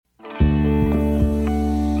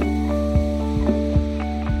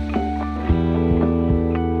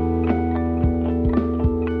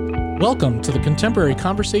Welcome to the Contemporary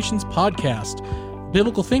Conversations Podcast,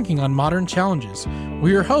 biblical thinking on modern challenges.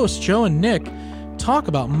 We're your hosts, Joe and Nick, talk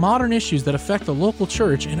about modern issues that affect the local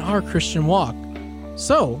church and our Christian walk.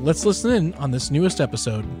 So, let's listen in on this newest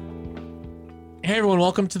episode. Hey everyone,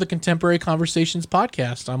 welcome to the Contemporary Conversations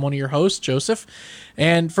Podcast. I'm one of your hosts, Joseph,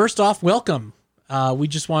 and first off, welcome. We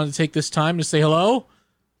just wanted to take this time to say hello.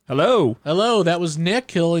 Hello. Hello, that was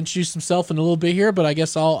Nick. He'll introduce himself in a little bit here, but I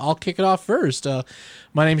guess I'll kick it off first.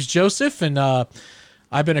 My name's Joseph, and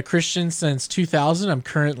I've been a Christian since 2000. I'm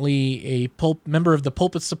currently a member of the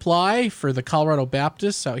Pulpit Supply for the Colorado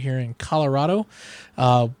Baptists out here in Colorado.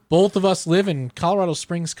 Both of us live in Colorado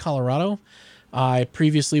Springs, Colorado. I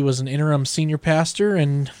previously was an interim senior pastor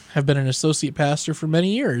and have been an associate pastor for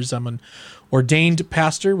many years. I'm an ordained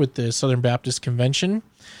pastor with the Southern Baptist Convention.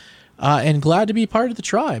 And glad to be part of the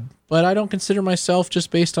tribe, but I don't consider myself just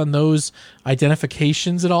based on those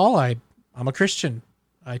identifications at all. I'm a Christian.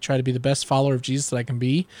 I try to be the best follower of Jesus that I can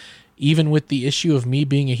be, even with the issue of me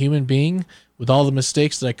being a human being with all the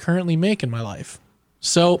mistakes that I currently make in my life.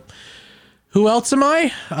 So, who else am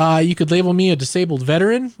I? You could label me a disabled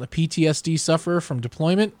veteran, a PTSD sufferer from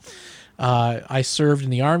deployment. I served in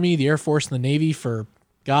the Army, the Air Force, and the Navy for,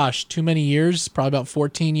 too many years, probably about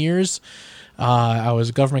 14 years. I was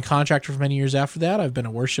a government contractor for many years after that. I've been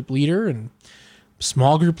a worship leader and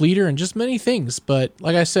small group leader and just many things. But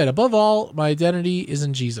like I said, above all, my identity is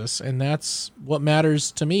in Jesus, and that's what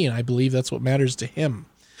matters to me, and I believe that's what matters to him.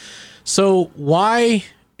 So why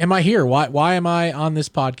am I here? Why am I on this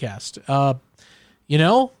podcast?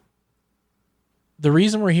 The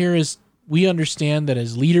reason we're here is we understand that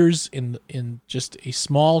as leaders in just a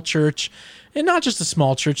small church, and not just a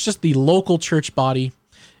small church, just the local church body,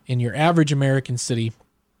 in your average American city,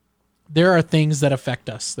 there are things that affect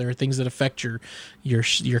us. There are things that affect your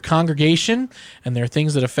congregation, and there are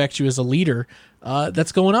things that affect you as a leader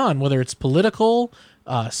that's going on, whether it's political,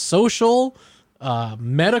 social,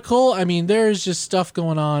 medical. I mean, there's just stuff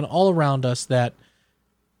going on all around us that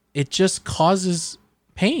it just causes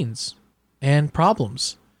pains and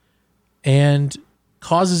problems and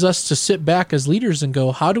causes us to sit back as leaders and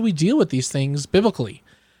go, how do we deal with these things biblically?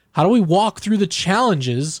 How do we walk through the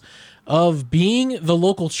challenges of being the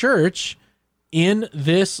local church in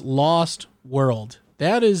this lost world?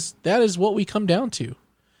 That is what we come down to.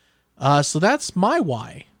 So that's my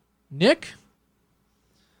why. Nick?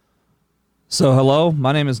 So hello,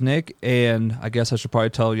 my name is Nick, and I guess I should probably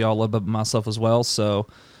tell y'all a little bit about myself as well. So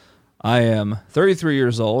I am 33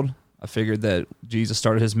 years old. I figured that Jesus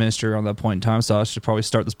started his ministry around that point in time, so I should probably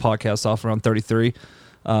start this podcast off around 33.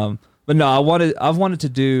 But no, I've wanted to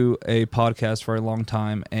do a podcast for a long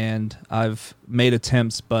time, and I've made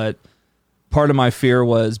attempts, but part of my fear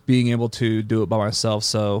was being able to do it by myself.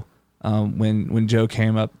 So when Joe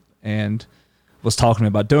came up and was talking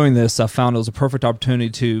about doing this, I found it was a perfect opportunity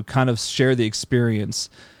to kind of share the experience,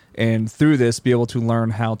 and through this be able to learn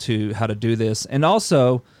how to do this, and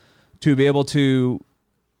also to be able to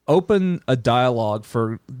open a dialogue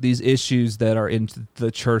for these issues that are in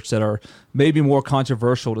the church that are maybe more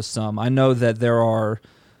controversial to some. I know that there are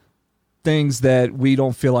things that we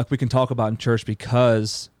don't feel like we can talk about in church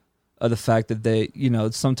because of the fact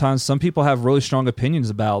that sometimes some people have really strong opinions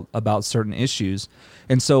about certain issues.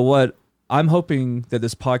 And so what I'm hoping that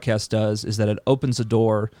this podcast does is that it opens the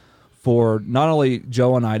door for not only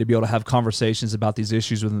Joe and I to be able to have conversations about these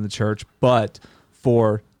issues within the church, but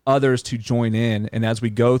for others to join in. And as we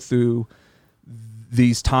go through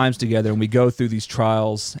these times together and we go through these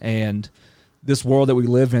trials and this world that we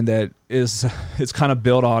live in that it's kind of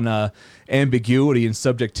built on ambiguity and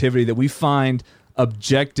subjectivity, that we find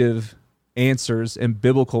objective answers and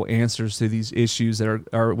biblical answers to these issues that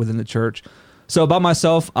are within the church. So about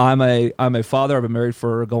myself, I'm a father. I've been married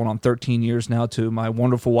for going on 13 years now to my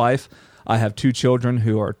wonderful wife. I have two children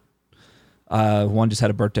who are one just had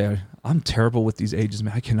a birthday. I'm terrible with these ages,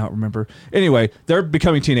 man. I cannot remember. Anyway, they're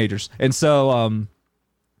becoming teenagers. And so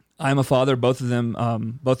I'm a father. Both of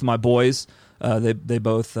them, both of my boys, they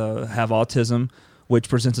both have autism, which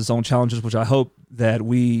presents its own challenges, which I hope that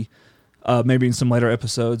we maybe in some later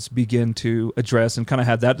episodes begin to address and kind of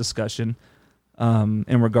have that discussion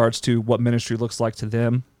in regards to what ministry looks like to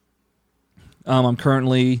them. I'm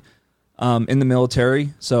currently in the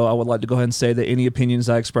military, so I would like to go ahead and say that any opinions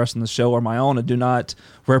I express on the show are my own and do not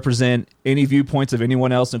represent any viewpoints of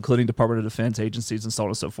anyone else, including Department of Defense agencies and so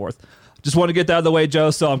on and so forth. Just want to get that out of the way,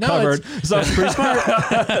 Joe, so I'm covered. So that's pretty smart,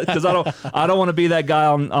 because I don't want to be that guy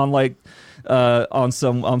on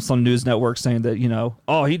some news network saying that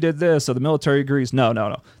he did this, so the military agrees.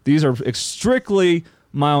 No. These are strictly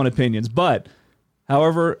my own opinions. But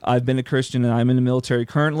however, I've been a Christian and I'm in the military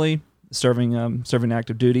currently, serving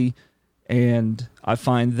active duty. And I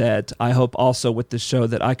find that I hope also with this show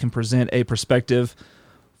that I can present a perspective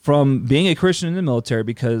from being a Christian in the military,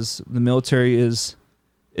 because the military is,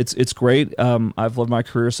 it's great. I've loved my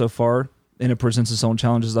career so far, and it presents its own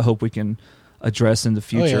challenges I hope we can address in the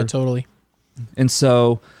future. Oh, yeah, totally. And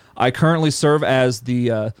so I currently serve as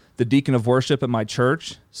the deacon of worship at my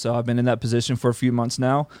church. So I've been in that position for a few months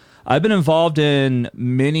now. I've been involved in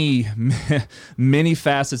many, many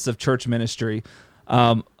facets of church ministry.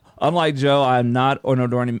 Unlike Joe, I'm not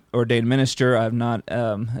an ordained minister. I've not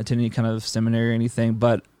attended any kind of seminary or anything,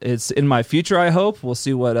 but it's in my future, I hope. We'll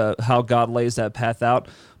see what how God lays that path out.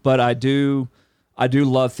 But I do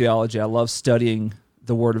love theology. I love studying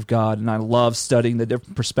the Word of God, and I love studying the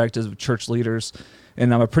different perspectives of church leaders.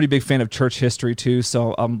 And I'm a pretty big fan of church history too,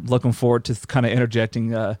 so I'm looking forward to kind of interjecting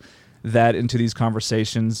that into these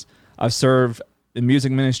conversations. I've served in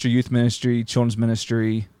music ministry, youth ministry, children's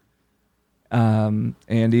ministry, and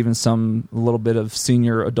even a little bit of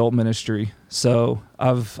senior adult ministry. So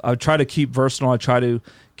I've tried to keep versatile. I try to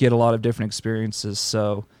get a lot of different experiences.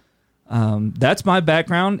 So that's my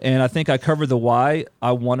background, and I think I covered the why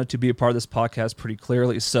I wanted to be a part of this podcast pretty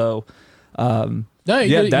clearly. So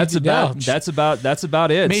that's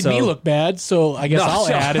about it. Made me look bad, so I guess I'll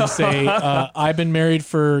add and say I've been married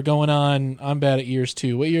for going on, I'm bad at years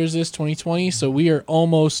too. What year is this? 2020. So we are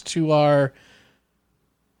almost to our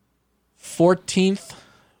 14th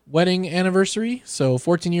wedding anniversary. So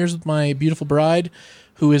 14 years with my beautiful bride,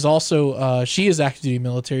 who is also she is active duty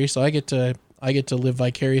military, so I get to live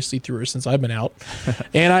vicariously through her since I've been out.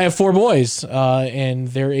 And I have 4 boys, and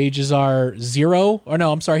their ages are 0. Or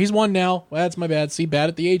no, I'm sorry, he's 1 now. Well, that's my bad. See, bad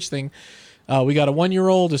at the age thing. We got a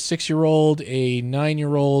 1-year-old, a 6-year-old, a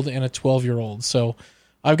 9-year-old, and a 12-year-old. So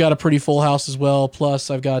I've got a pretty full house as well.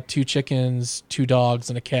 Plus, I've got 2 chickens, 2 dogs,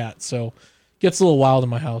 and a cat. So it gets a little wild in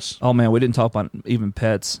my house. Oh, man, we didn't talk about even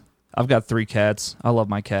pets. I've got 3 cats. I love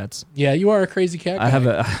my cats. Yeah, you are a crazy cat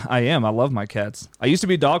guy. I am. I love my cats. I used to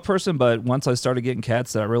be a dog person, but once I started getting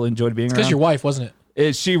cats, I really enjoyed being around. Because your wife, wasn't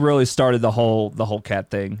it? She really started the whole cat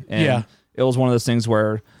thing. And it was one of those things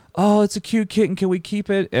where, oh, it's a cute kitten. Can we keep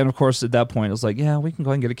it? And of course, at that point, it was like, yeah, we can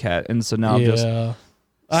go ahead and get a cat. And so now I'm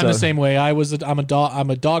the same way. I'm a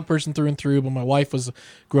dog person through and through, but my wife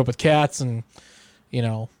grew up with cats, and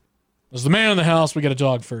was the man in the house. We got a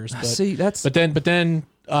dog first. But, but then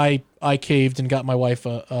I caved and got my wife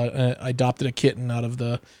I adopted a kitten out of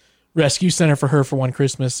the rescue center for her for one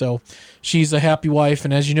Christmas. So she's a happy wife,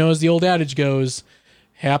 and as you know, as the old adage goes,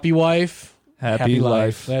 happy wife, happy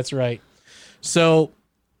life. That's right. So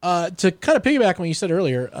to kind of piggyback on what you said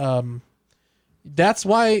earlier, that's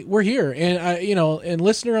why we're here. And and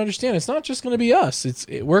listener, understand, it's not just going to be us.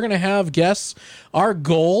 We're going to have guests. Our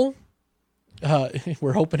goal,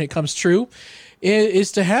 we're hoping it comes true,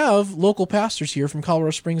 is to have local pastors here from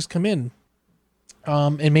Colorado Springs come in,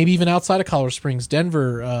 and maybe even outside of Colorado Springs,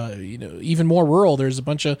 Denver, even more rural. There's a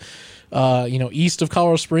bunch of, east of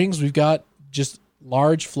Colorado Springs, we've got just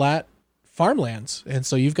large, flat farmlands, and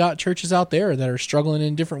so you've got churches out there that are struggling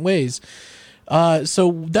in different ways.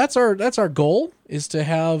 So that's our goal, is to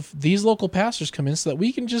have these local pastors come in so that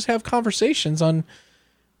we can just have conversations on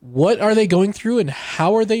what are they going through and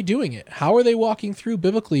how are they doing it? How are they walking through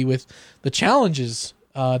biblically with the challenges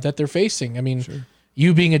that they're facing? I mean, sure.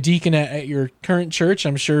 You being a deacon at your current church,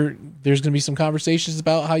 I'm sure there's going to be some conversations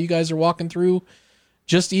about how you guys are walking through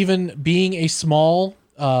just even being a small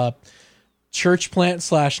church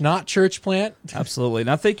plant / not church plant. Absolutely. And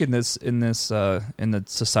I think in the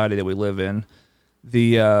society that we live in,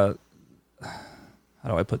 how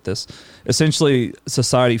do I put this? Essentially,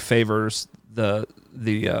 society favors the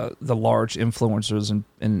large influencers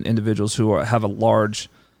and individuals who have a large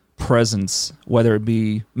presence, whether it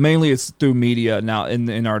be mainly it's through media now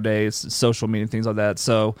in our days, social media, things like that.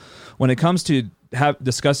 So when it comes to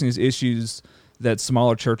discussing these issues that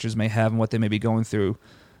smaller churches may have and what they may be going through,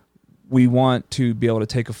 we want to be able to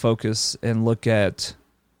take a focus and look at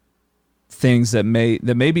things that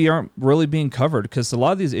maybe aren't really being covered, because a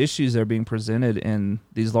lot of these issues that are being presented in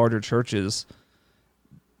these larger churches,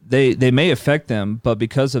 they may affect them, but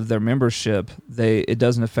because of their membership, it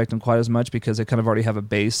doesn't affect them quite as much, because they kind of already have a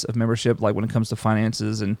base of membership, like when it comes to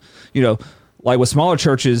finances. And like with smaller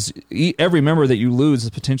churches, every member that you lose is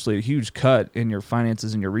potentially a huge cut in your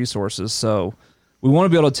finances and your resources. So we want to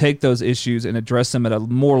be able to take those issues and address them at a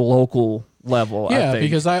more local level. Yeah, I think.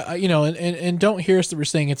 Because and don't hear us that we're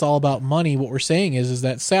saying it's all about money. What we're saying is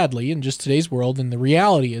that sadly, in just today's world, and the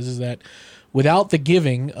reality is that without the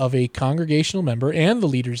giving of a congregational member and the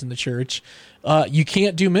leaders in the church, you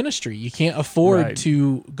can't do ministry. You can't afford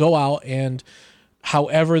to go out and,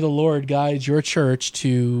 however the Lord guides your church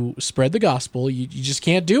to spread the gospel, you just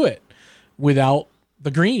can't do it. without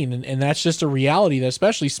the green, and that's just a reality that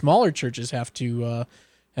especially smaller churches have to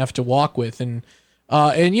walk with. And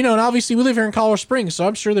and obviously we live here in Colorado Springs, so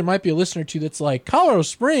I'm sure there might be a listener or two that's like, Colorado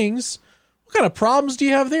Springs, what kind of problems do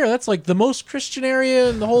you have there? That's like the most Christian area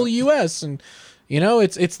in the whole U.S. And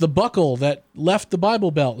it's the buckle that left the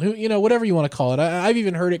Bible Belt. Whatever you want to call it. I've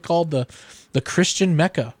even heard it called the Christian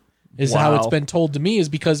Mecca. Is how it's been told to me. Is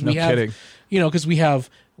because we have, because we have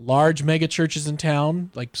large mega churches in town,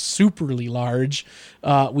 like superly large.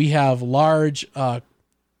 We have large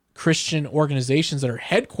Christian organizations that are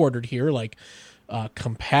headquartered here, like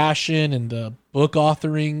Compassion and the book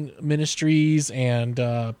authoring ministries and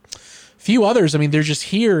a few others. I mean, they're just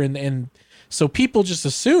here, and so people just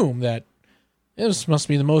assume that this must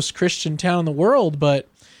be the most Christian town in the world. But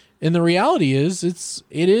in the reality is,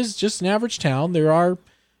 it is just an average town. There are,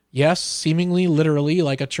 yes, seemingly literally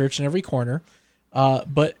like a church in every corner,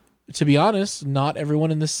 but to be honest, not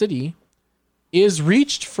everyone in the city is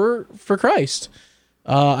reached for Christ.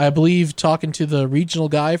 I believe, talking to the regional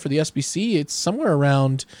guy for the SBC, it's somewhere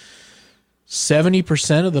around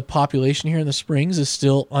 70% of the population here in the Springs is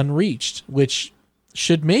still unreached, which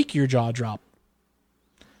should make your jaw drop.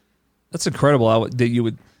 That's incredible that you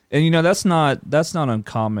would, and that's not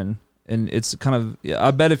uncommon. And it's kind of,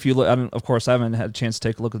 I bet if you look, of course, I haven't had a chance to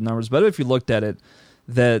take a look at the numbers, but if you looked at it,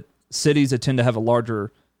 that cities that tend to have a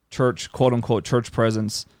larger church, quote unquote, church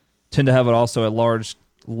presence, tend to have it also a large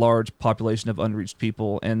population of unreached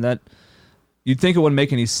people. And that you'd think it wouldn't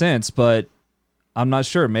make any sense, but I'm not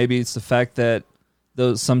sure. Maybe it's the fact that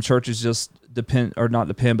some churches just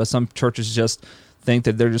but some churches just think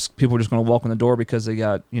that people are just going to walk in the door because they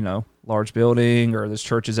got, large building or there's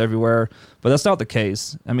churches everywhere. But that's not the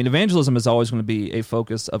case. I mean, evangelism is always going to be a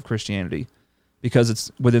focus of Christianity because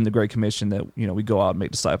it's within the Great Commission that, we go out and make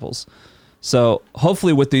disciples. So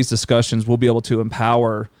hopefully with these discussions, we'll be able to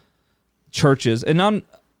empower churches. And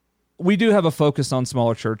we do have a focus on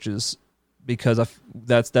smaller churches because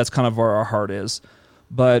that's kind of where our heart is.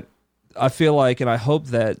 But I feel like, and I hope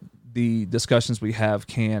that the discussions we have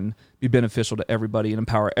can be beneficial to everybody and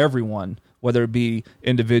empower everyone, whether it be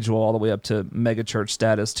individual all the way up to mega church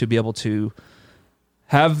status, to be able to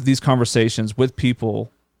have these conversations with people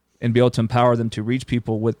and be able to empower them to reach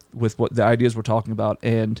people with what the ideas we're talking about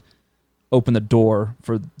and open the door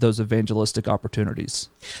for those evangelistic opportunities.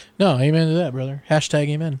 No, amen to that, brother. Hashtag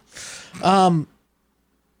amen.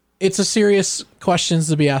 It's a serious questions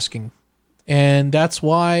to be asking. And that's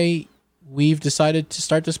why we've decided to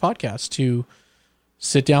start this podcast, to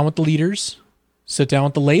sit down with the leaders, sit down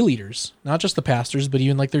with the lay leaders, not just the pastors, but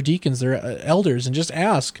even like their deacons, their elders, and just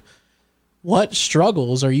ask, what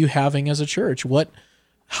struggles are you having as a church?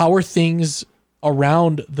 How are things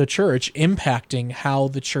around the church impacting how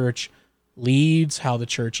the church leads, how the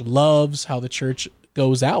church loves, how the church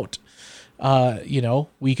goes out?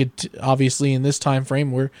 We could obviously in this time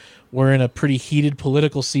frame we're in a pretty heated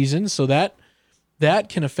political season, so that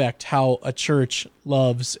can affect how a church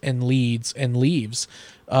loves and leads and leaves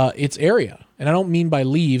its area. And I don't mean by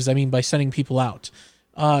leaves, I mean by sending people out.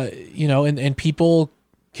 And people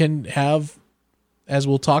can have, as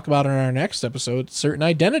we'll talk about in our next episode, certain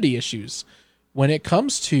identity issues when it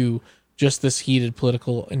comes to just this heated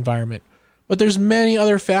political environment. But there's many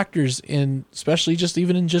other factors especially just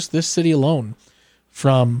even in just this city alone,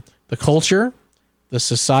 from the culture, the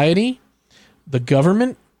society, the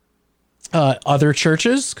government, other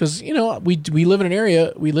churches, because we live in an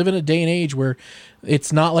area, we live in a day and age where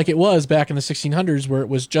it's not like it was back in the 1600s where it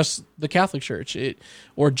was just the Catholic Church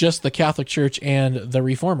or just the Catholic Church and the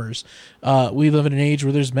Reformers. We live in an age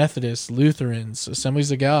where there's Methodists, Lutherans,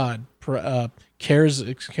 Assemblies of God,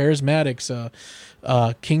 charismatics,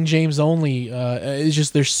 King James only. It's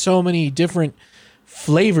just there's so many different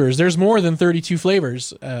flavors. There's more than 32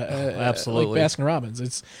 flavors. Absolutely, like Baskin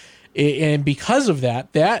Robbins. And because of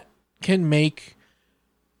that can make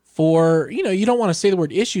for, you don't want to say the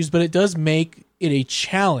word issues, but it does make it a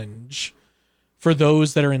challenge for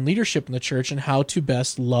those that are in leadership in the church and how to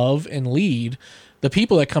best love and lead the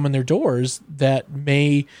people that come in their doors that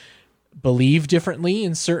may believe differently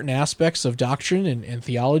in certain aspects of doctrine and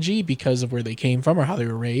theology because of where they came from or how they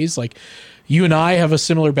were raised. Like you and I have a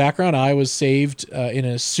similar background. I was saved in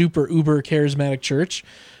a super uber charismatic church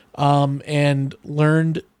and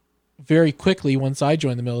learned very quickly once I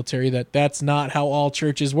joined the military that that's not how all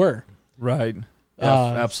churches were. Right.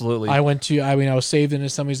 Absolutely. I was saved in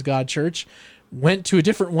Assemblies of God church, went to a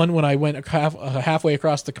different one when I went halfway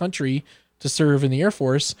across the country to serve in the Air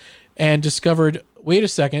Force, and discovered, wait a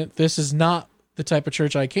second, this is not the type of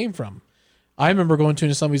church I came from. I remember going to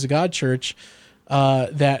an Assemblies of God church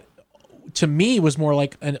that to me was more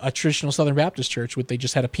like a traditional Southern Baptist church, they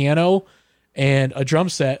just had a piano and a drum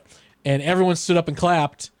set, and everyone stood up and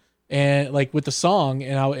clapped, and like with the song,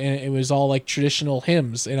 and it was all like traditional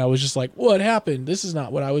hymns, and I was just like, what happened? This is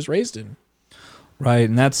not what I was raised in. Right,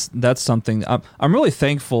 and that's something I'm really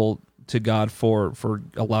thankful to God for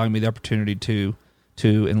allowing me the opportunity to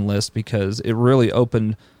enlist, because it really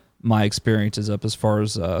opened my experiences up as far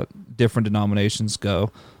as different denominations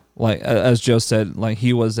go. Like as Joe said, like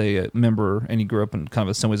he was a member and he grew up in kind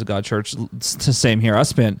of Assemblies of God church. It's the same here. I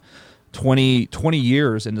spent 20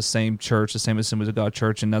 years in the same church, the same Assemblies of God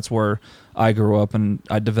church, and that's where I grew up, and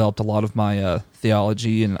I developed a lot of my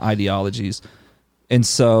theology and ideologies. And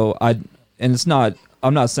so I'm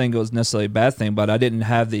not saying it was necessarily a bad thing, but I didn't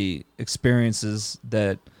have the experiences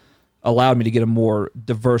that allowed me to get a more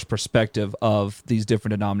diverse perspective of these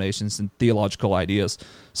different denominations and theological ideas.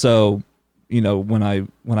 So, when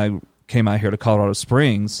I came out here to Colorado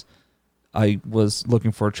Springs, I was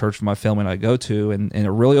looking for a church for my family I go to, and it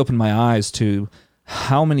really opened my eyes to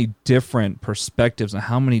how many different perspectives and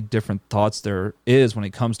how many different thoughts there is when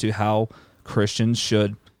it comes to how Christians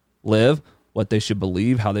should live, what they should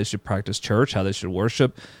believe, how they should practice church, how they should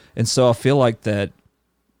worship. And so I feel like that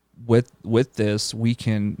with this, we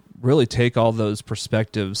can really take all those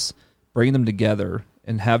perspectives, bring them together,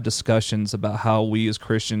 and have discussions about how we as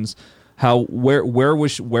Christians,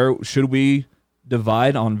 where should we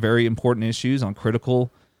divide on very important issues, on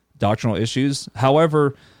critical doctrinal issues.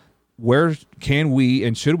 However, where can we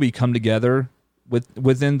and should we come together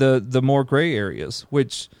within the more gray areas,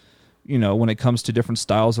 which, when it comes to different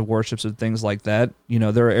styles of worships and things like that,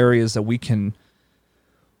 there are areas that we can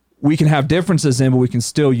have differences in, but we can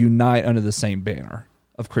still unite under the same banner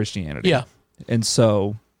of Christianity. Yeah. And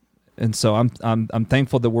so I'm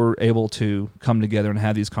thankful that we're able to come together and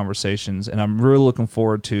have these conversations, and I'm really looking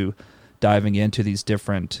forward to diving into these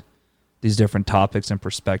different topics and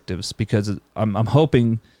perspectives, because I'm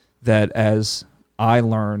hoping that as I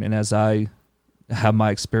learn and as I have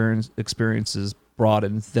my experiences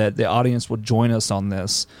broadened, that the audience will join us on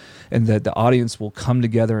this, and that the audience will come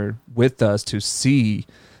together with us to see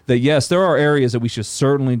that, yes, there are areas that we should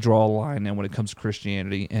certainly draw a line in when it comes to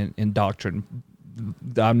Christianity and doctrine.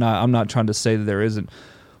 I'm not trying to say that there isn't,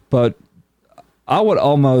 but I would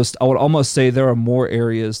almost say there are more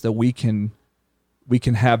areas that we can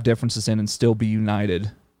have differences in and still be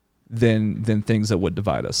united than things that would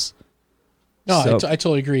divide us. No, I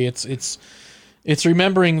totally agree. It's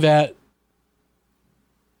remembering that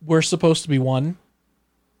we're supposed to be one.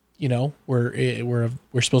 We're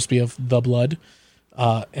supposed to be of the blood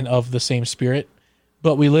and of the same spirit,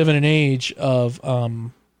 but we live in an age of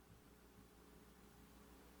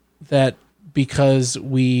that, because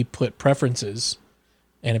we put preferences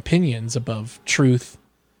and opinions above truth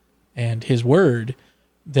and His Word,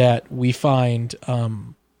 that we find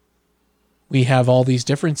we have all these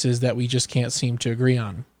differences that we just can't seem to agree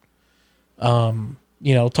on. Talking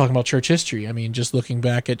about church history, I mean, just looking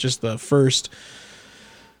back at just the first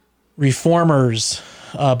reformers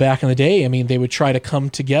back in the day, I mean, they would try to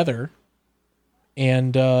come together,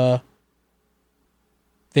 and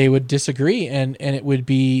they would disagree, and it would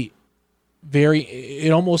be it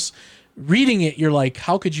almost, reading it, you're like,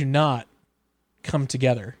 how could you not come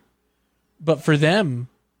together? But for them,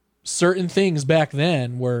 certain things back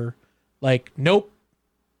then were like, nope,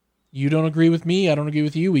 you don't agree with me, I don't agree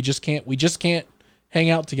with you, we just can't hang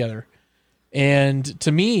out together. And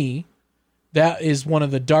to me, that is one of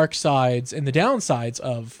the dark sides and the downsides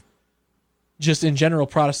of just in general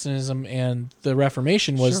Protestantism and the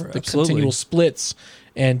Reformation, was Sure, the absolutely. continual splits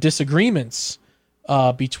and disagreements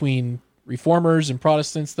between Reformers and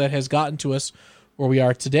Protestants that has gotten to us where we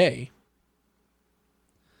are today.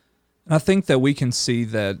 And I think that we can see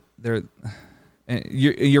that there.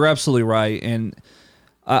 You're absolutely right, and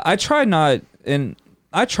I try not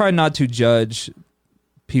to judge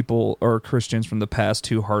people or Christians from the past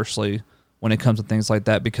too harshly when it comes to things like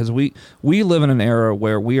that, because we live in an era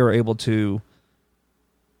where we are able to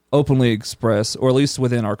openly express, or at least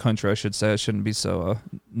within our country, I should say. I shouldn't be so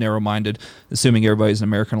narrow-minded, assuming everybody's an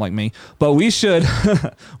American like me. But we should,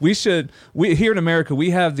 we here in America, we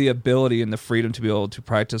have the ability and the freedom to be able to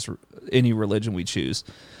practice any religion we choose.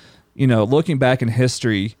 Looking back in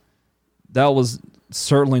history, that was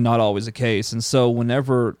certainly not always the case. And so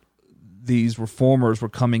whenever these reformers were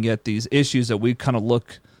coming at these issues that we kind of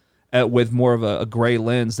look at with more of a gray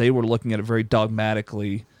lens, they were looking at it very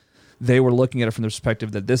dogmatically. They were looking at it from the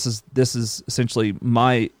perspective that this is essentially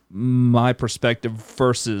my perspective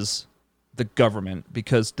versus the government,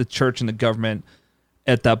 because the church and the government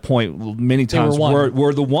at that point many times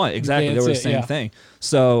were the one. Exactly. They were the same thing.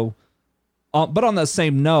 So, but on that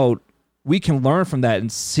same note, we can learn from that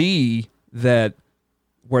and see that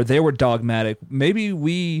where they were dogmatic, maybe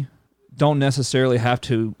we don't necessarily have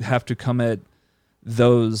to come at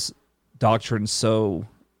those doctrines so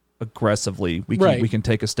aggressively. We can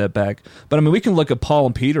take a step back. But I mean, we can look at Paul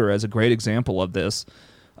and Peter as a great example of this.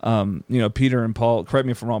 Peter and Paul, correct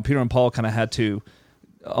me if I'm wrong, Peter and Paul kind of had to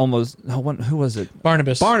who was it?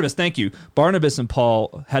 Barnabas, thank you. Barnabas and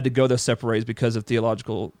Paul had to go their separate ways because of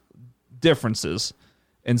theological differences.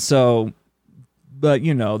 And so, but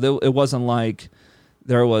it wasn't like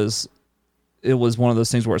it was one of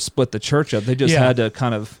those things where it split the church up. They just had to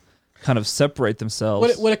kind of separate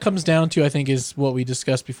themselves. What it comes down to, I think, is what we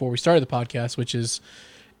discussed before we started the podcast, which is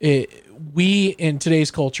we in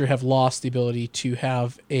today's culture have lost the ability to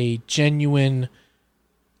have a genuine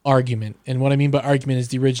argument. And what I mean by argument is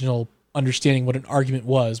the original understanding what an argument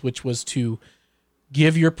was, which was to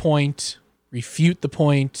give your point, refute the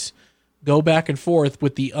point, go back and forth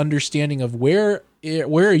with the understanding of where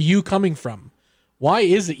are you coming from? Why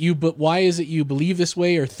is it you believe this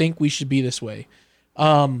way or think we should be this way?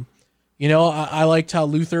 I liked how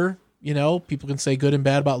Luther, people can say good and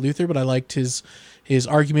bad about Luther, but I liked his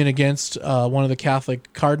argument against one of the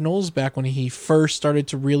Catholic cardinals back when he first started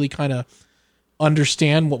to really kind of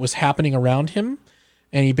understand what was happening around him.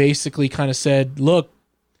 And he basically kind of said, look,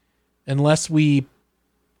 unless we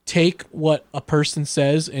take what a person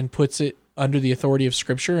says and puts it under the authority of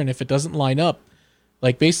Scripture, and if it doesn't line up,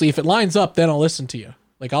 like basically if it lines up, then I'll listen to you.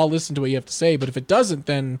 Like I'll listen to what you have to say, but if it doesn't,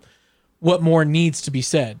 then what more needs to be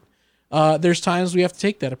said? There's times we have to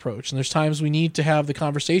take that approach, and there's times we need to have the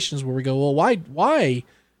conversations where we go, well, why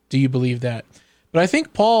do you believe that? But I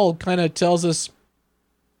think Paul kind of tells us,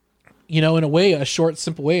 in a way, a short,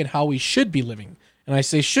 simple way in how we should be living. And I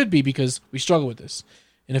say should be because we struggle with this.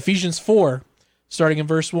 In Ephesians 4, starting in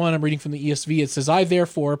verse 1, I'm reading from the ESV, it says, I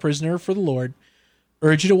therefore, a prisoner for the Lord,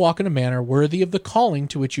 urge you to walk in a manner worthy of the calling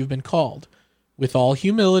to which you've been called, with all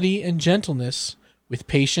humility and gentleness, with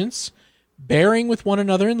patience, bearing with one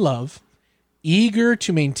another in love, eager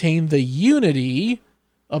to maintain the unity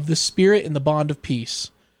of the Spirit in the bond of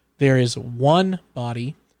peace. There is one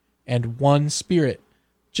body and one Spirit,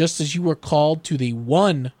 just as you were called to the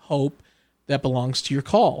one hope that belongs to your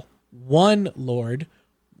call. One Lord,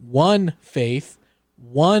 one faith,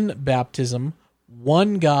 one baptism,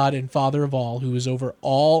 one God and Father of all, who is over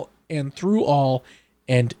all and through all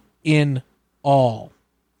and in all.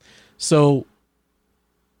 So,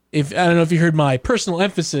 I don't know if you heard my personal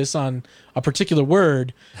emphasis on a particular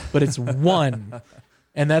word, but it's one.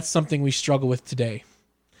 And that's something we struggle with today.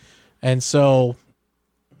 And so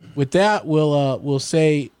with that, we'll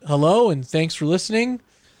say hello and thanks for listening.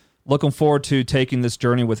 Looking forward to taking this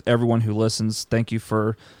journey with everyone who listens. Thank you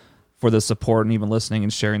for the support and even listening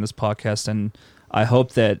and sharing this podcast. And I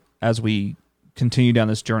hope that as we continue down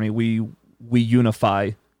this journey, we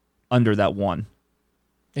unify under that one.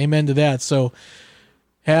 Amen to that. So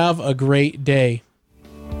have a great day.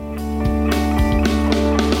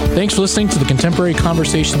 Thanks for listening to the Contemporary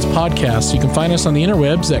Conversations podcast. You can find us on the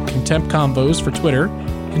interwebs at Contempt Convos for Twitter,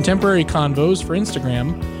 Contemporary Convos for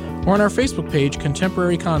Instagram, or on our Facebook page,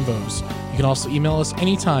 Contemporary Convos. You can also email us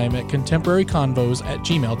anytime at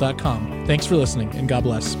contemporaryconvos@gmail.com. Thanks for listening, and God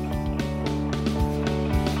bless.